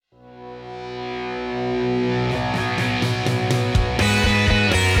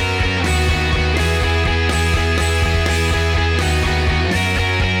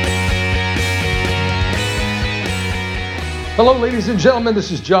Hello, ladies and gentlemen.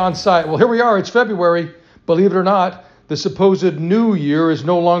 This is John Site. Well, here we are. It's February. Believe it or not, the supposed new year is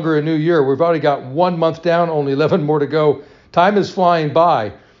no longer a new year. We've already got 1 month down, only 11 more to go. Time is flying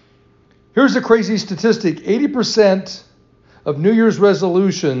by. Here's the crazy statistic. 80% of New Year's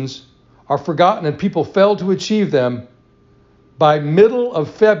resolutions are forgotten and people fail to achieve them by middle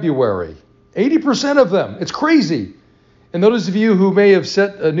of February. 80% of them. It's crazy. And those of you who may have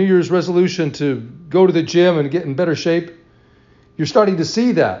set a New Year's resolution to go to the gym and get in better shape, you're starting to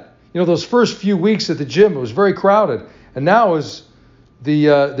see that. You know, those first few weeks at the gym, it was very crowded. And now as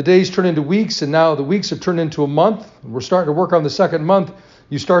the days turn into weeks, and now the weeks have turned into a month, and we're starting to work on the second month,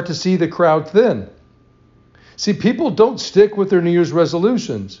 you start to see the crowd thin. See, people don't stick with their New Year's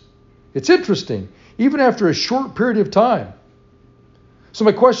resolutions. It's interesting, even after a short period of time. So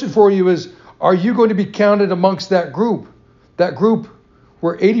my question for you is, are you going to be counted amongst that group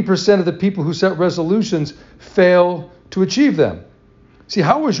where 80% of the people who set resolutions fail to achieve them? See,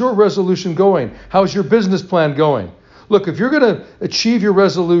 how is your resolution going? How's your business plan going? Look, if you're going to achieve your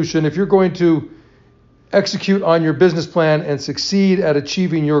resolution, if you're going to execute on your business plan and succeed at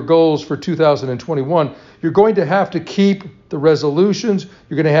achieving your goals for 2021, you're going to have to keep the resolutions.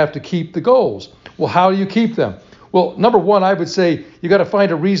 You're going to have to keep the goals. Well, how do you keep them? Well, number one, I would say you got to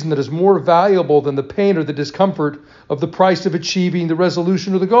find a reason that is more valuable than the pain or the discomfort of the price of achieving the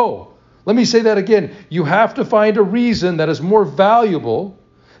resolution or the goal. Let me say that again. You have to find a reason that is more valuable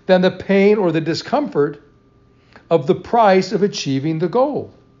than the pain or the discomfort of the price of achieving the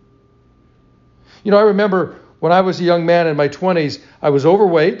goal. You know, I remember when I was a young man in my 20s, I was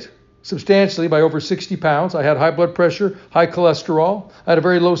overweight, substantially by over 60 pounds. I had high blood pressure, high cholesterol. I had a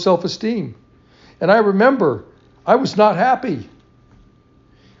very low self-esteem. And I remember I was not happy.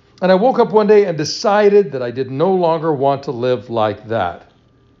 And I woke up one day and decided that I did no longer want to live like that.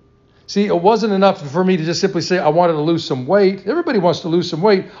 See, it wasn't enough for me to just simply say I wanted to lose some weight. Everybody wants to lose some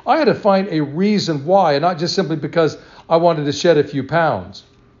weight. I had to find a reason why, and not just simply because I wanted to shed a few pounds.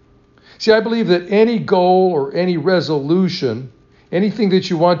 See, I believe that any goal or any resolution, anything that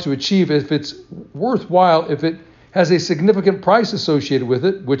you want to achieve, if it's worthwhile, if it has a significant price associated with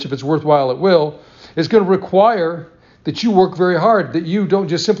it, which if it's worthwhile it will, is going to require that you work very hard, that you don't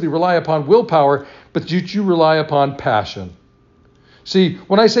just simply rely upon willpower, but that you rely upon passion. See,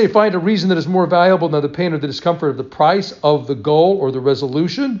 when I say find a reason that is more valuable than the pain or the discomfort of the price of the goal or the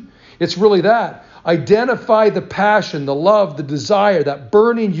resolution, it's really that. Identify the passion, the love, the desire, that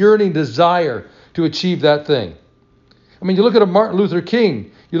burning, yearning desire to achieve that thing. I mean, you look at a Martin Luther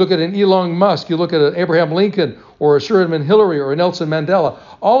King, you look at an Elon Musk, you look at an Abraham Lincoln or a Sherman Hillary or a Nelson Mandela.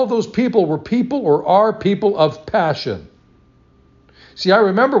 All of those people were people or are people of passion. See, I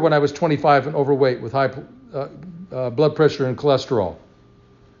remember when I was 25 and overweight with high blood pressure and cholesterol.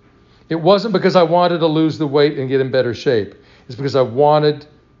 It wasn't because I wanted to lose the weight and get in better shape. It's because I wanted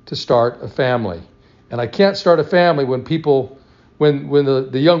to start a family. And I can't start a family when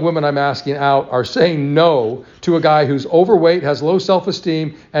the young women I'm asking out are saying no to a guy who's overweight, has low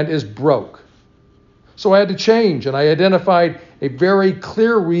self-esteem, and is broke. So I had to change, and I identified a very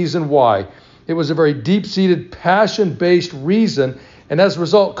clear reason why. It was a very deep-seated, passion-based reason, and as a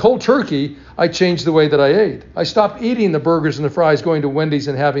result, cold turkey, I changed the way that I ate. I stopped eating the burgers and the fries, going to Wendy's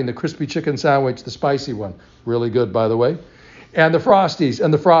and having the crispy chicken sandwich, the spicy one, really good, by the way, and the Frosties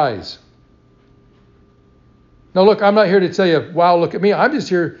and the fries. Now, look, I'm not here to tell you, wow, look at me. I'm just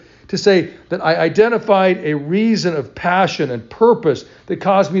here to say that I identified a reason of passion and purpose that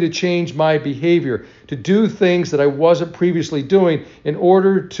caused me to change my behavior, to do things that I wasn't previously doing in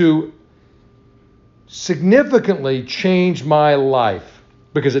order to significantly change my life,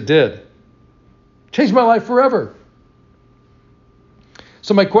 because it did. Changed my life forever.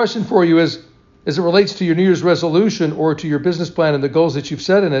 So my question for you is, as it relates to your New Year's resolution or to your business plan and the goals that you've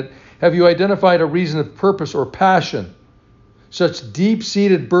set in it, have you identified a reason of purpose or passion, such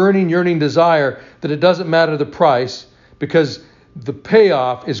deep-seated, burning, yearning desire that it doesn't matter the price because the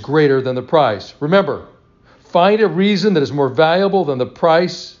payoff is greater than the price? Remember, find a reason that is more valuable than the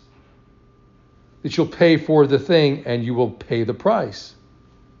price that you'll pay for the thing, and you will pay the price.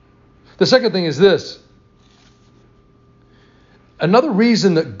 The second thing is this. Another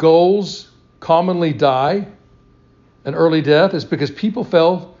reason that goals commonly die an early death is because people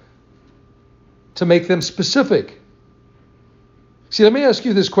fail to make them specific. See, let me ask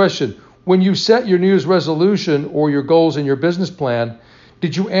you this question. When you set your New Year's resolution or your goals in your business plan,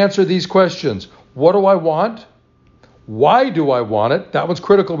 did you answer these questions? What do I want? Why do I want it? That one's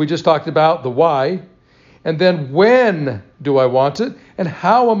critical. We just talked about the why. And then when do I want it? And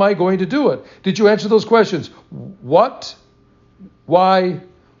how am I going to do it? Did you answer those questions? What, why,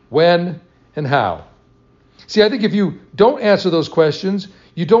 when, and how? See, I think if you don't answer those questions,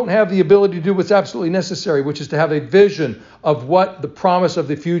 you don't have the ability to do what's absolutely necessary, which is to have a vision of what the promise of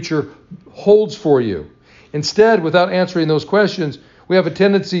the future holds for you. Instead, without answering those questions, we have a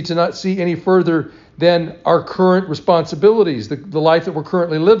tendency to not see any further than our current responsibilities, the life that we're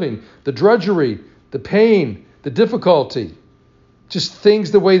currently living, the drudgery, the pain, the difficulty, just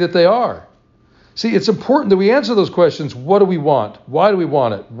things the way that they are. See, it's important that we answer those questions. What do we want? Why do we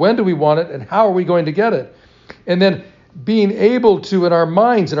want it? When do we want it? And how are we going to get it? And then being able to, in our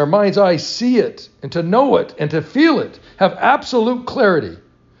mind's eye, see it and to know it and to feel it, have absolute clarity.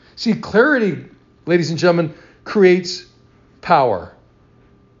 See, clarity, ladies and gentlemen, creates power.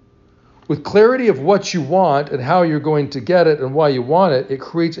 With clarity of what you want and how you're going to get it and why you want it, it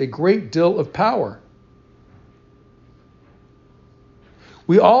creates a great deal of power.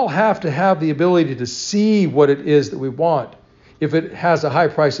 We all have to have the ability to see what it is that we want if it has a high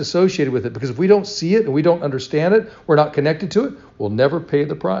price associated with it. Because if we don't see it and we don't understand it, we're not connected to it, we'll never pay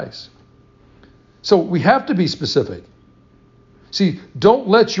the price. So we have to be specific. See, don't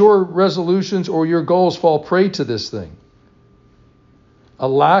let your resolutions or your goals fall prey to this thing. A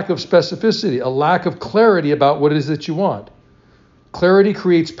lack of specificity, a lack of clarity about what it is that you want. Clarity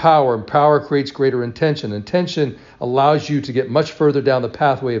creates power, and power creates greater intention. Intention allows you to get much further down the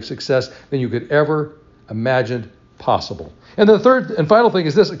pathway of success than you could ever imagine possible. And the third and final thing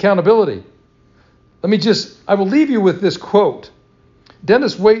is this: accountability. I will leave you with this quote.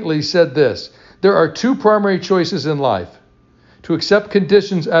 Dennis Waitley said this: there are two primary choices in life: to accept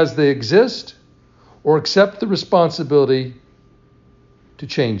conditions as they exist, or accept the responsibility to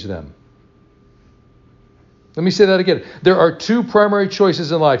change them. Let me say that again. There are two primary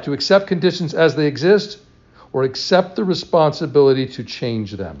choices in life: to accept conditions as they exist, or accept the responsibility to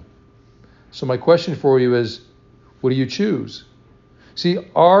change them. So my question for you is, what do you choose? See,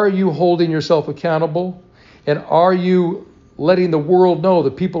 are you holding yourself accountable? And are you letting the world know, the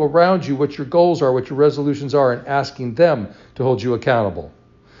people around you, what your goals are, what your resolutions are, and asking them to hold you accountable?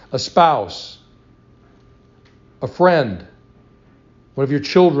 A spouse, a friend, one of your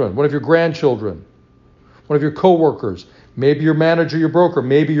children, one of your grandchildren, one of your coworkers, maybe your manager, your broker,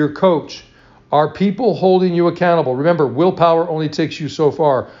 maybe your coach. Are people holding you accountable? Remember, willpower only takes you so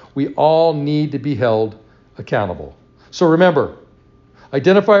far. We all need to be held accountable. So remember,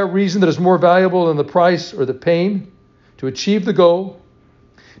 identify a reason that is more valuable than the price or the pain to achieve the goal.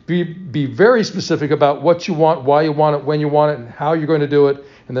 Be very specific about what you want, why you want it, when you want it, and how you're going to do it.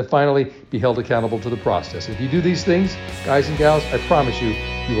 And then finally, be held accountable to the process. If you do these things, guys and gals, I promise you,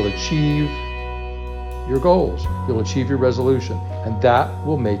 you will achieve your goals. You'll achieve your resolution, and that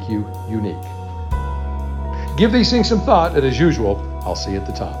will make you unique. Give these things some thought, and as usual, I'll see you at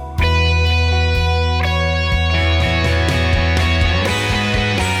the top.